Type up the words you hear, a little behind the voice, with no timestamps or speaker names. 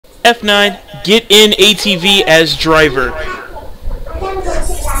F9, get in ATV as driver.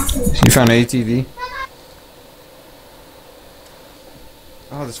 You found an ATV?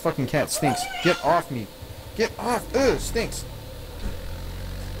 Oh, this fucking cat stinks. Get off me. Get off. Ugh, stinks.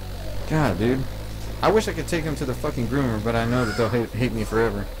 God, dude. I wish I could take him to the fucking groomer, but I know that they'll hate me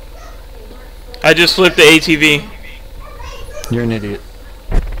forever. I just flipped the ATV. You're an idiot.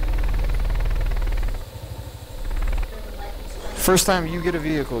 First time you get a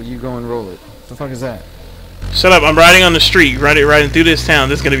vehicle, you go and roll it. What the fuck is that? Shut up, I'm riding on the street, riding through this town.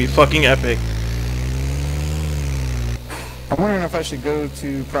 This is gonna be fucking epic. I'm wondering if I should go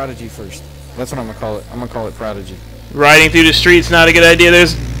to Prodigy first. That's what I'm gonna call it. I'm gonna call it Prodigy. Riding through the streets, not a good idea.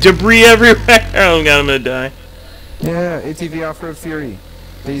 There's debris everywhere. Oh god, I'm gonna die. Yeah, ATV Off-Road Fury.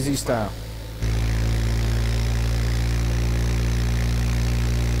 Daisy style.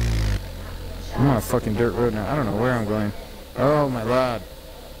 I'm on a fucking dirt road now. I don't know where I'm going. Oh my lord.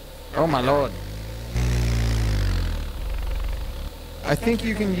 Oh my lord. I think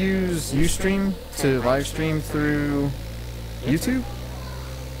you can use Ustream to live stream through YouTube?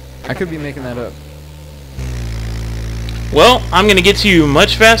 I could be making that up. Well, I'm gonna get to you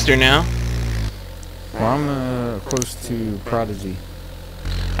much faster now. Well, I'm close to Prodigy.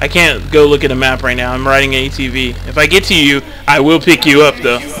 I can't go look at a map right now. I'm riding an ATV. If I get to you, I will pick you up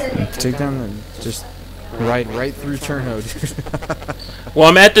though. Take down the... just ride right through Cherno, dude. Well,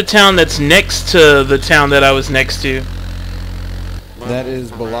 I'm at the town that's next to the town that I was next to. That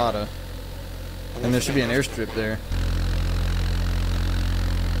is Balada. And there should be an airstrip there.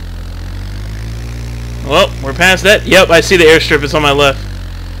 Well, we're past that. Yep, I see the airstrip. It's on my left.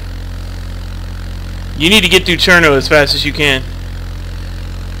 You need to get through Cherno as fast as you can.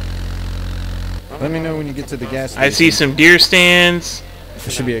 Let me know when you get to the gas station. I see some deer stands. There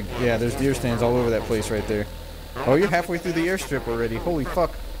should be a... yeah, there's deer stands all over that place right there. Oh, you're halfway through the airstrip already. Holy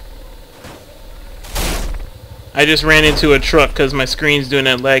fuck. I just ran into a truck because my screen's doing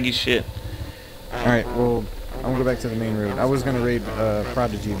that laggy shit. Alright, well, I'm gonna go back to the main road. I was gonna raid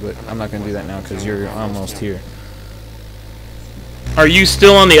Prodigy, but I'm not gonna do that now because you're almost here. Are you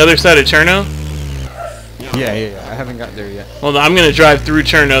still on the other side of Cherno? Yeah. I haven't got there yet. Well, I'm gonna drive through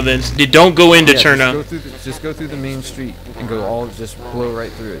Cherno then. Don't go into Cherno. Just go through the main street and go all, just blow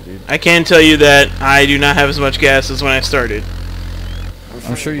right through it, dude. I can tell you that I do not have as much gas as when I started.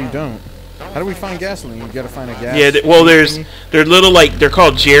 I'm sure you don't. How do we find gasoline? You gotta find a gas. Yeah, well, they're little, like, they're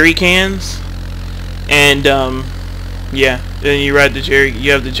called jerry cans, and yeah, then you have the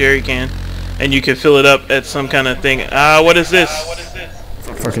jerry can, and you can fill it up at some kind of thing. What is this?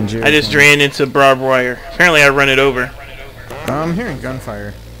 Fucking jerry. I just ran into barbed wire. Apparently, I run it over. I'm hearing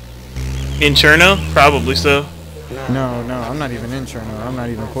gunfire. In Cherno? Probably so. No, I'm not even in Cherno. I'm not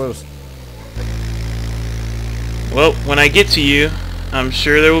even close. Well, when I get to you, I'm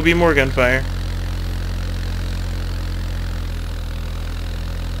sure there will be more gunfire.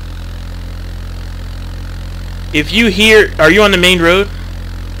 If you hear... Are you on the main road?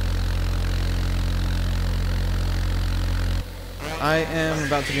 I am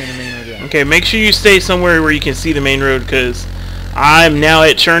about to be on the main road, yeah. Okay, make sure you stay somewhere where you can see the main road, because I'm now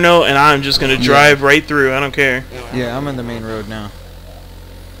at Cherno, and I'm just going to drive right through. I don't care. Yeah, I'm on the main road now.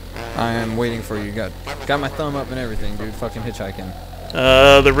 I am waiting for you. Got my thumb up and everything, dude. Fucking hitchhiking.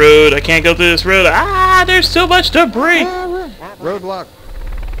 The road. I can't go through this road. There's so much debris. Roadblock.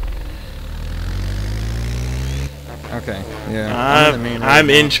 Okay, yeah. I'm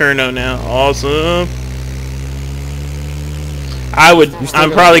in Cherno now. Awesome.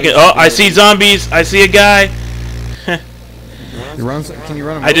 I'm probably gonna... Oh, I see zombies. I see a guy. Can you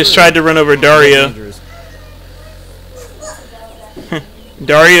run him I just tried to run over Dario.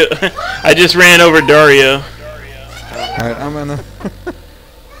 Dario. I just ran over Dario. Alright, I'm gonna...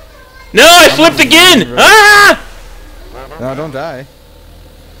 No, I flipped again! No, don't die.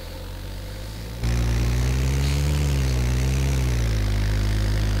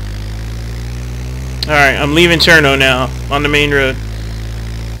 Alright, I'm leaving Cherno now, on the main road.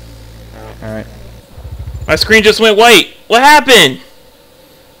 Alright. My screen just went white. What happened?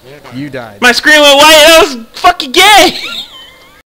 You died. My screen went white. That was fucking gay!